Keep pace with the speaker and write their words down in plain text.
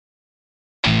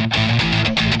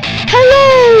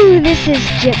this is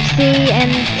Gipsy, and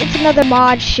it's another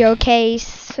mod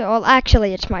showcase. Well,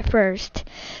 actually, it's my first.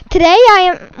 Today,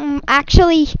 I am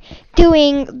actually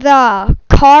doing the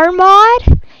car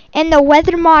mod and the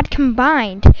weather mod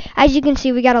combined. As you can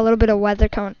see, we got a little bit of weather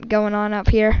going on up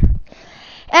here.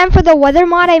 And for the weather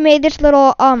mod, I made this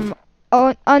little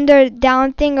under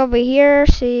down thing over here.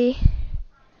 See,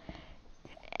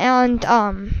 and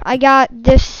I got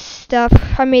this stuff.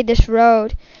 I made this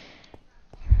road.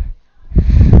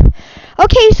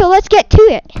 Okay, so let's get to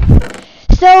it.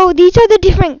 So these are the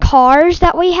different cars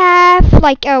that we have.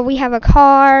 Like we have a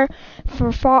car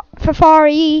for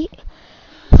Ferrari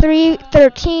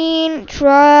 313,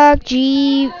 truck,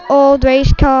 Jeep, old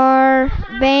race car,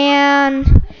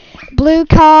 van, blue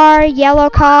car,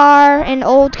 yellow car, and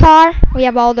old car. We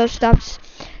have all those stuffs.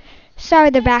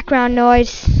 Sorry the background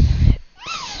noise.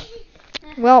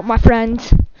 Well, my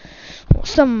friends. Well,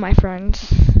 some of my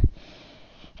friends.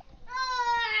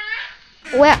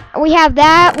 Well, we have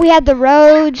that. We have the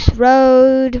roads,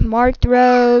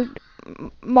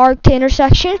 marked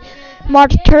intersection,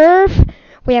 marked curve.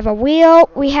 We have a wheel.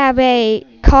 We have a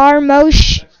car motor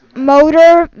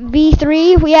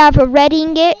V3. We have a red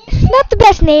ingot. Not the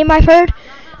best name I've heard.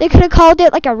 They could have called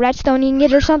it like a redstone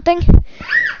ingot or something.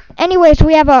 Anyways,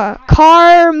 we have a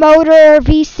car motor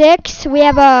V6. We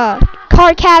have a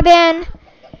car cabin.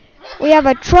 We have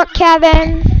a truck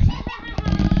cabin.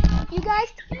 You guys,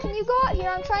 can you go out here?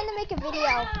 I'm trying to make a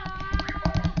video.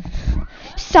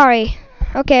 Sorry.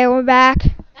 Okay, we're back.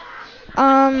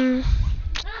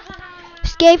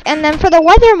 Escape, and then for the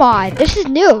weather mod, this is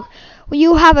new.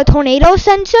 You have a tornado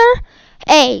sensor,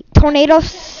 a tornado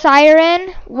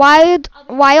siren, wild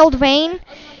rain.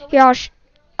 Here,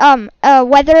 a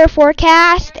weather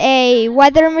forecast, a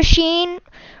weather machine.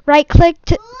 Right click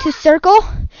to circle.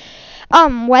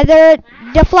 Weather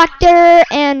deflector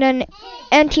and an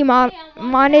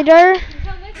anti-monitor.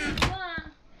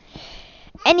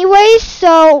 Anyways,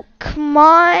 so come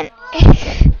on.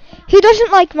 Who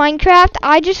doesn't like Minecraft?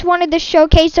 I just wanted to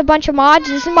showcase a bunch of mods.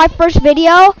 This is my first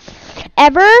video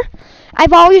ever.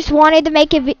 I've always wanted to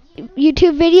make a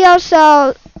YouTube video,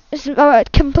 so this is a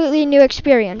completely new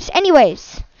experience.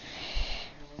 Anyways,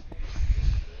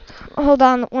 hold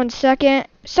on 1 second.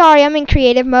 Sorry, I'm in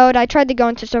creative mode. I tried to go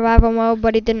into survival mode,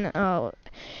 but it didn't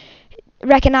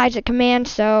recognize the command,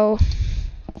 so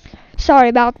sorry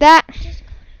about that.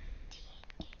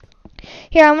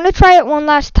 Here, I'm gonna try it one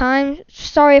last time.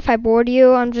 Sorry if I bored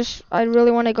you. I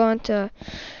really want to go into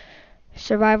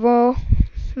survival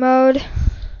mode.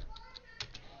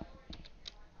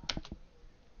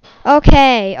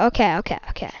 Okay.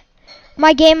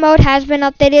 My game mode has been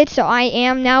updated, so I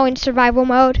am now in survival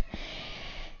mode.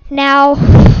 Now,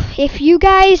 if you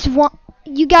guys want,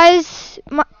 I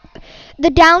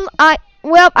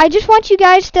just want you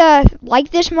guys to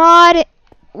like this mod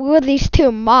with these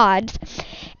two mods,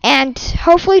 and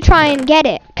hopefully try and get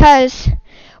it. Cause,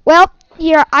 well,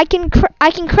 here I can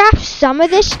craft some of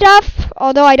this stuff,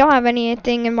 although I don't have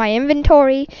anything in my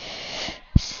inventory.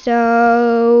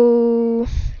 So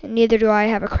neither do I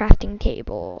have a crafting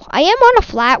table. I am on a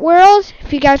flat world,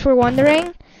 if you guys were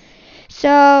wondering.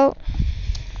 So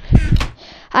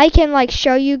I can like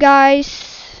show you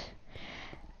guys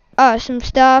some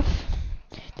stuff.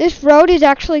 This road is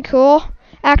actually cool.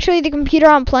 Actually, the computer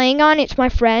I'm playing on, it's my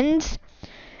friend's.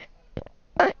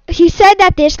 He said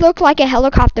that this looked like a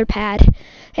helicopter pad,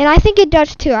 and I think it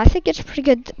does too. I think it's a pretty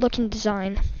good looking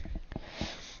design.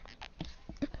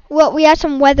 Well, we have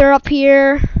some weather up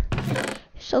here,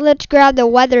 so let's grab the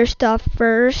weather stuff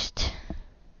first.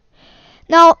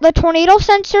 Now, the tornado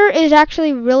sensor is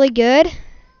actually really good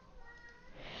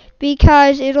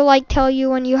because it'll like tell you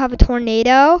when you have a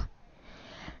tornado,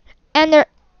 and the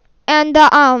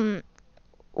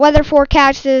weather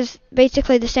forecast is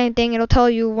basically the same thing. It'll tell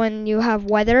you when you have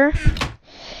weather.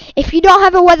 If you don't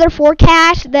have a weather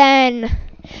forecast, then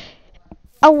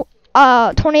a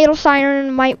tornado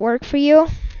siren might work for you.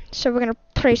 So we're gonna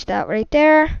place that right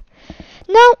there.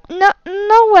 No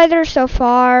weather so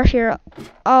far. Here,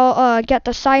 I'll get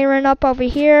the siren up over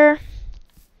here.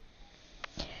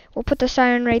 We'll put the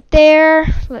siren right there.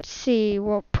 Let's see.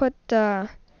 We'll put the.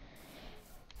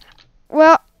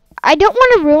 Well, I don't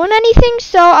want to ruin anything,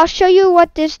 so I'll show you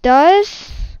what this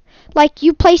does. Like,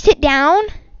 you place it down,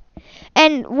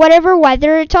 and whatever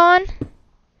weather it's on,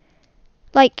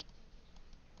 like,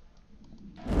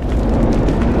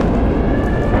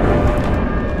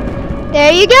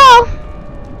 there you go.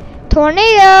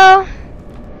 Tornado.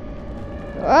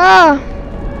 Whoa.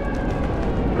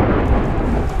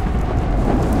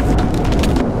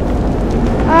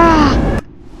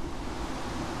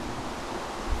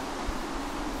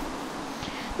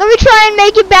 me try and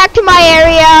make it back to my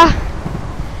area.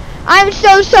 I'm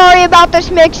so sorry about this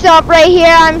mix-up right here.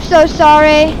 I'm so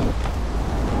sorry.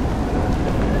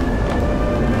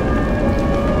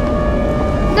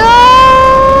 No!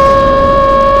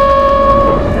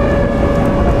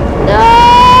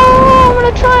 No! I'm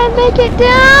gonna try and make it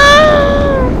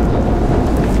down.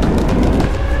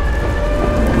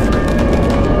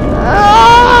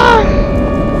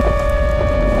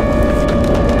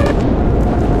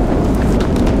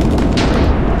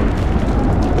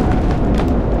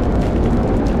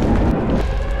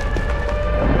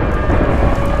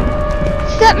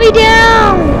 Set me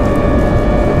down.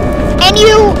 And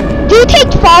you do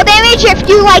take fall damage if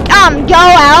you like go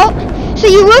out. So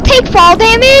you will take fall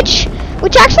damage,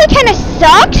 which actually kind of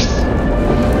sucks.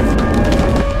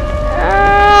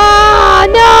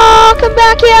 No, come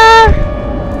back here.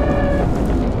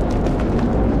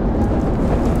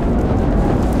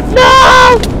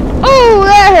 No! Oh,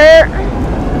 that hurt.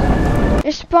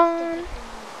 Respawn.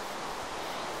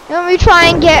 Let me try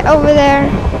and get over there.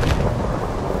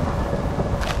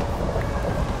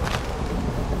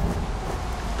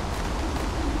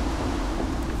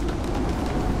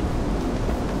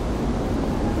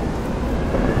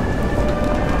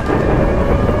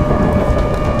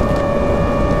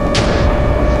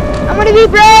 I'm gonna be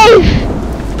brave.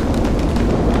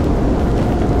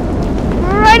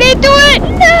 Right into it.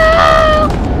 No!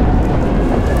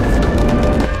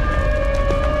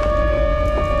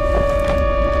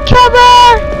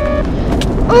 Cover!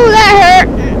 Oh, that hurt.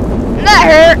 That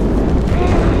hurt.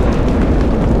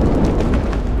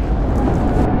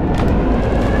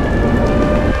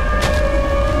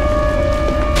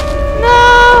 No!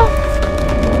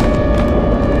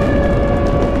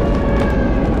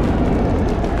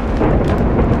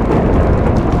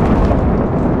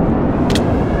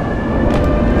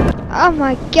 Oh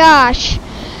my gosh.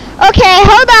 Okay,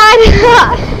 hold on.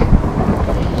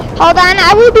 Hold on,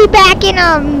 I will be back in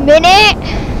a minute.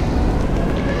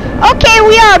 Okay,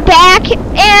 we are back,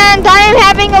 and I am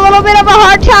having a little bit of a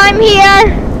hard time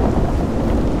here.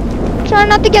 Trying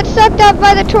not to get sucked up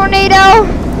by the tornado.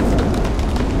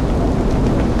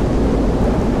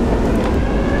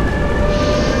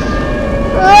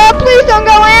 Oh, please don't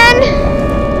go in.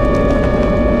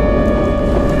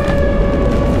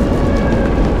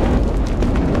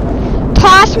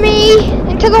 Toss me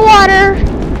into the water.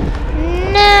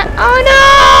 Nah. Oh no!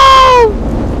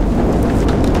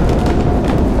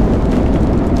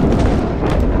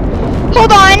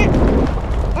 Hold on.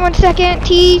 1 second.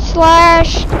 T/game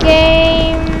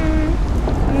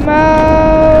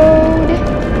mode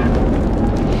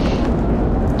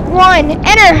 1.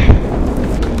 Enter.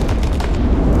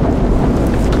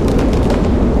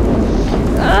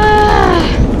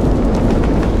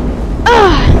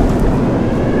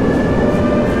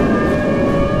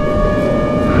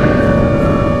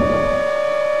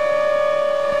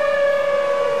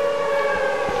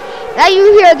 Now you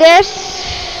hear this.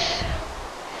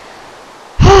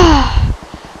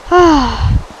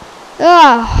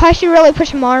 I should really put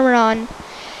some armor on.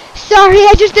 Sorry,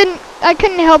 I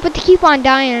couldn't help but to keep on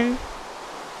dying.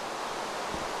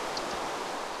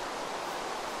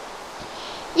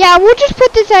 Yeah, we'll just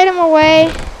put this item away.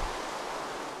 Well,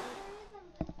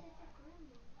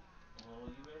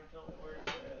 you better tell me where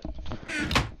it's at.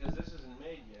 Because this isn't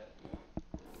made yet.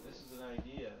 This is an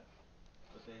idea,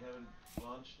 but they haven't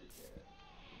launched it yet.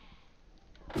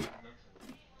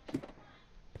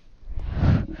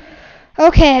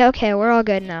 Okay, we're all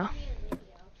good now.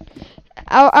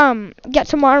 I'll get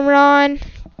some armor on,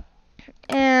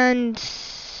 and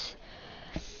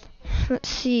let's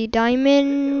see,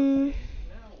 diamond.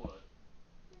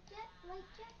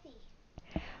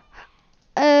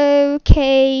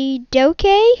 Okay, doke.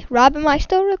 Rob, am I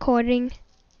still recording?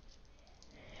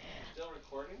 Still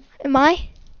recording? Am I?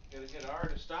 You gotta hit R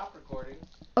to stop recording.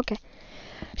 Okay.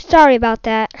 Sorry about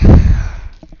that. And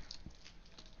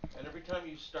every time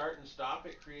you start and stop,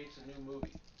 it creates a new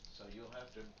movie. So you'll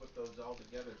have to put those all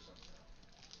together somehow.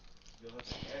 You'll have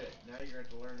to edit. Now you're going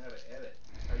to learn how to edit.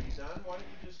 Are you done? Why don't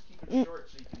you just keep it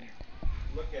short so you can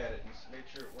look at it and make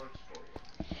sure it works for you?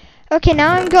 Okay,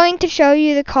 now I'm going to show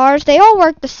you the cars. They all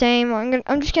work the same.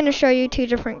 I'm just going to show you 2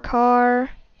 different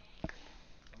car.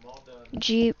 I'm all done.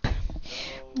 Jeep.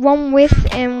 One with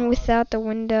and without the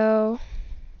window.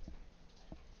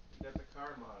 You got the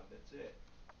car mod. That's it.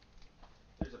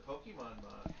 There's a Pokemon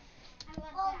mod.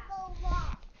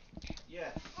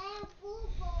 Yes.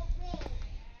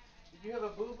 Did you have a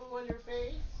boo-boo on your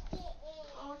face?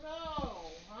 Oh no!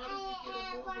 How did you get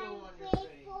a boo-boo on your face?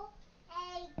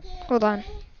 Hold on.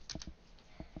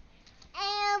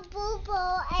 And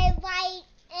boo-boo and white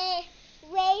and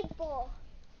rainbow.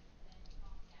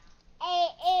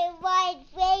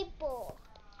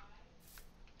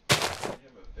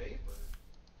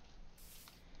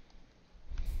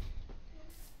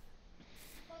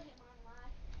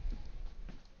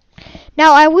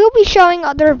 Now I will be showing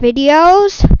other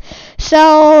videos,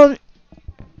 so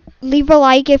leave a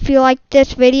like if you like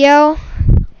this video.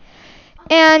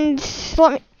 And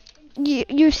let me,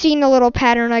 you've seen the little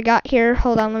pattern I got here.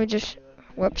 Hold on, let me just,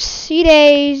 whoopsie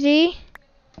daisy.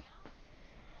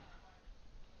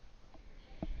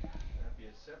 That'd be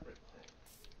a separate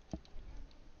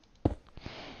thing.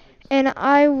 And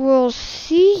I will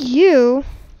see you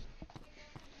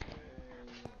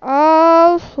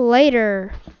all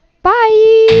later.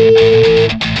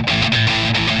 Bye.